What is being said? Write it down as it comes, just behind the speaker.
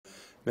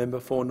Member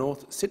for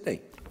North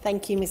Sydney.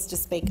 Thank you, Mr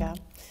Speaker.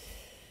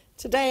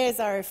 Today, as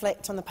I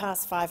reflect on the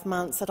past 5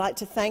 months, I'd like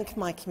to thank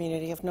my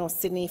community of North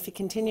Sydney for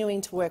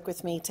continuing to work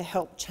with me to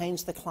help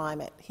change the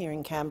climate here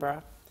in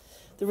Canberra.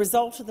 The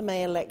result of the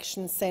May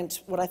election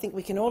sent what I think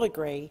we can all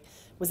agree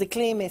was a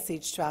clear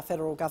message to our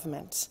federal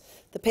government.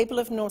 The people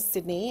of North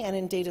Sydney, and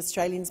indeed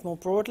Australians more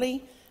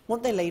broadly,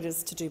 want their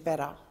leaders to do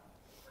better.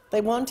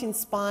 They want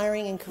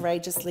inspiring and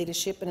courageous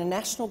leadership and a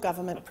national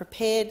government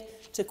prepared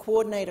to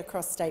coordinate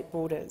across state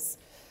borders.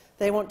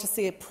 They want to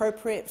see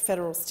appropriate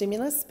federal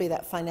stimulus, be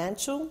that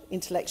financial,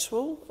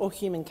 intellectual or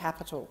human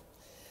capital.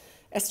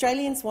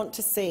 Australians want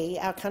to see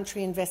our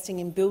country investing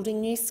in building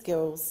new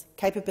skills,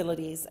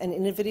 capabilities and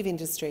innovative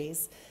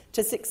industries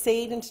to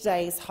succeed in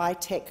today's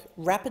high-tech,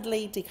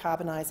 rapidly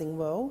decarbonising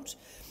world,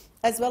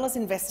 as well as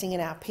investing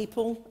in our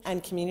people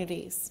and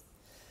communities.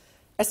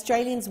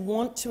 Australians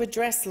want to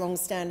address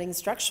long-standing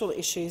structural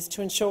issues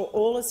to ensure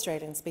all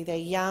Australians, be they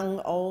young,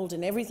 old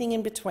and everything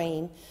in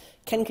between,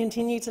 can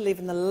continue to live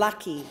in the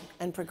lucky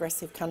and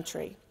progressive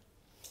country.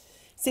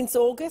 Since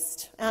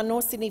August, our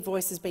North Sydney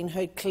voice has been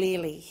heard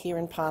clearly here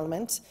in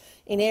Parliament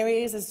in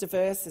areas as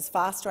diverse as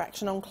faster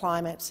action on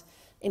climate,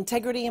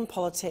 integrity in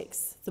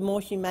politics, the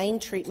more humane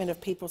treatment of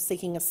people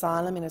seeking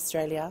asylum in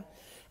Australia,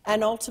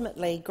 and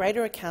ultimately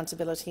greater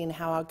accountability in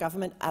how our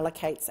government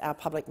allocates our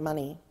public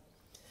money.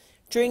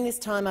 During this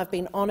time, I've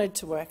been honoured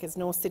to work as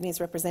North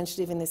Sydney's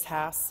representative in this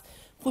House,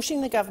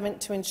 pushing the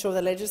government to ensure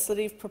the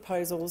legislative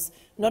proposals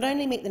not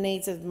only meet the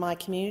needs of my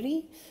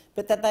community,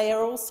 but that they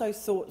are also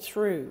thought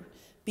through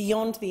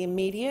beyond the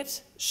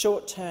immediate,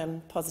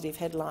 short-term positive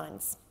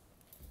headlines.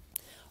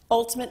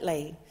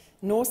 Ultimately,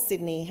 North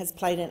Sydney has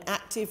played an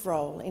active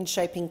role in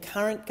shaping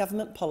current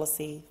government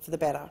policy for the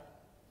better.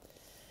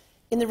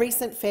 In the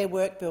recent Fair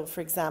Work Bill, for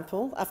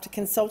example, after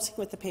consulting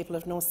with the people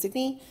of North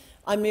Sydney,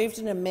 I moved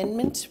an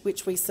amendment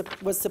which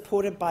was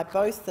supported by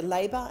both the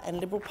Labor and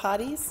Liberal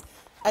parties,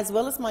 as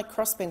well as my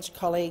crossbench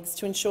colleagues,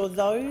 to ensure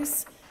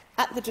those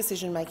at the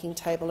decision-making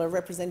table are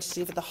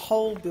representative of the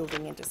whole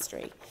building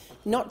industry,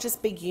 not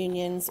just big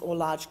unions or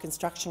large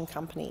construction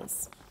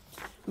companies.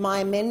 My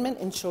amendment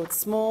ensured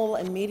small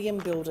and medium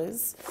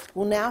builders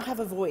will now have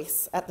a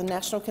voice at the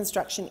National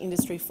Construction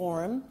Industry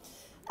Forum,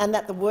 and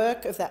that the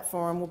work of that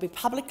forum will be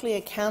publicly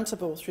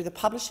accountable through the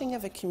publishing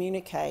of a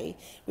communiqué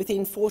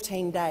within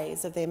 14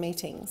 days of their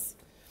meetings.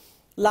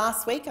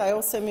 Last week, I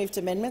also moved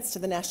amendments to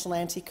the National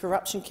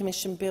Anti-Corruption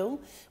Commission Bill,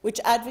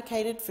 which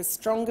advocated for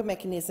stronger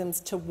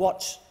mechanisms to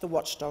watch the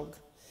watchdog.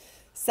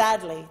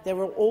 Sadly, there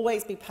will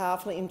always be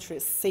powerful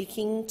interests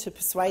seeking to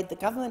persuade the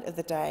government of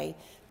the day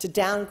to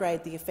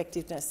downgrade the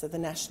effectiveness of the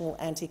National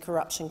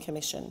Anti-Corruption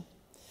Commission.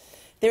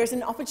 There is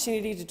an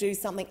opportunity to do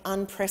something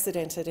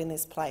unprecedented in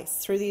this place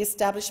through the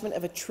establishment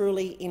of a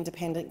truly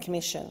independent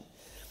commission.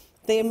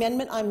 The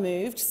amendment I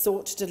moved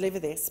sought to deliver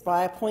this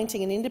by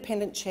appointing an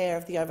independent chair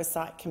of the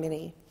Oversight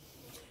Committee.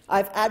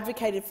 I've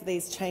advocated for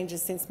these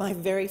changes since my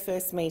very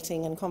first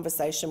meeting and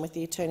conversation with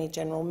the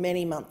Attorney-General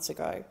many months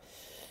ago,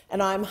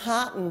 and I am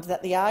heartened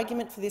that the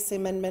argument for this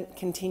amendment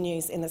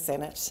continues in the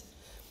Senate.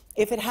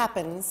 If it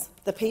happens,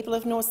 the people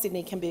of North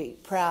Sydney can be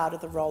proud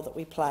of the role that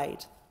we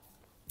played.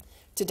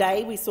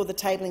 Today, we saw the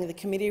tabling of the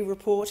committee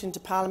report into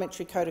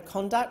Parliamentary Code of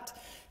Conduct,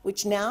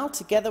 which now,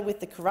 together with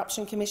the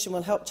Corruption Commission,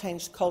 will help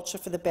change culture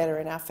for the better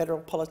in our federal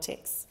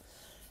politics.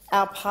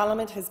 Our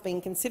parliament has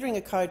been considering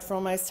a code for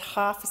almost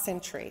half a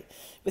century,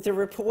 with a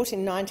report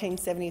in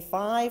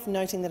 1975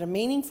 noting that a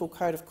meaningful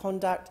code of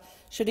conduct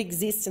should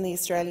exist in the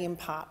Australian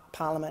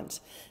Parliament.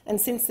 And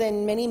since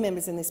then, many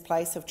members in this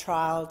place have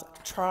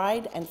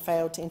tried and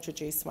failed to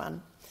introduce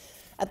one.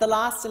 At the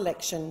last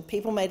election,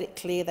 people made it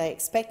clear they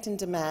expect and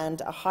demand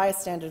a higher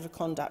standard of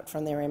conduct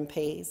from their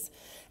MPs.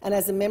 And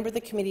as a member of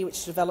the committee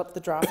which developed the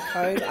draft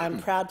code, I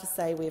am proud to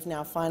say we have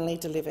now finally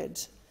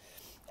delivered.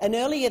 And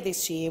earlier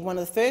this year, one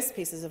of the first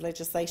pieces of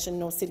legislation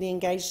North Sydney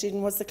engaged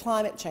in was the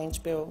Climate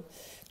Change Bill.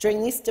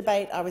 During this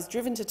debate, I was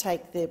driven to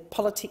take the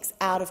politics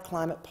out of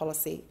climate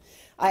policy.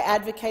 I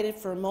advocated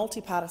for a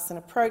multi-partisan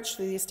approach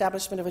to the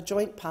establishment of a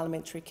joint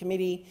parliamentary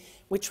committee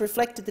which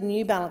reflected the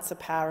new balance of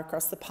power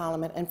across the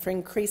parliament and for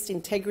increased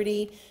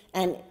integrity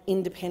and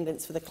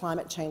independence for the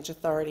Climate Change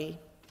Authority.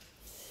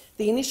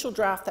 The initial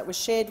draft that was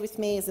shared with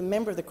me as a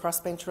member of the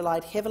crossbench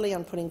relied heavily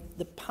on putting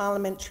the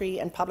parliamentary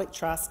and public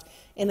trust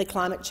in the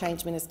Climate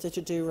Change Minister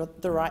to do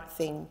the right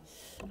thing.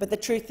 But the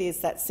truth is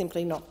that's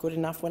simply not good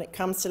enough when it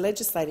comes to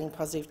legislating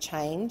positive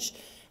change,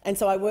 and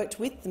so I worked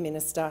with the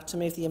Minister to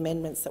move the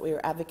amendments that we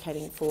were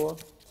advocating for.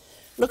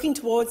 Looking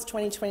towards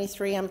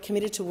 2023, I'm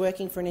committed to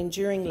working for an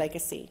enduring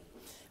legacy,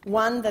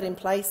 one that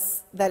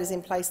is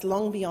in place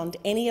long beyond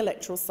any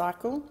electoral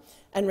cycle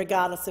and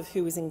regardless of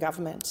who is in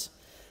government.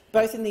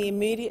 Both in the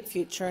immediate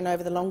future and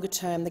over the longer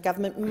term, the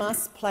government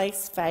must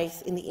place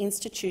faith in the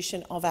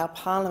institution of our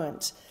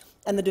parliament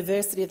and the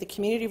diversity of the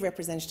community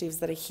representatives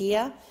that are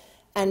here,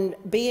 and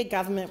be a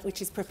government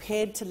which is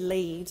prepared to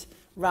lead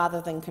rather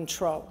than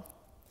control.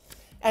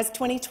 As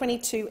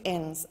 2022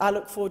 ends, I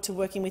look forward to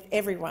working with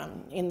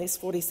everyone in this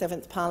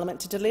 47th Parliament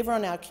to deliver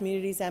on our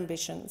community's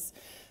ambitions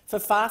for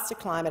faster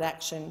climate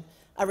action,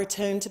 a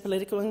return to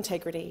political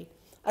integrity,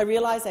 a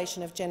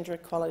realisation of gender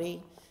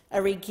equality,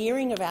 a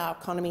re-gearing of our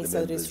economy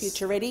so that it is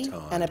future-ready,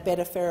 and a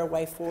better, fairer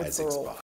way forward for all.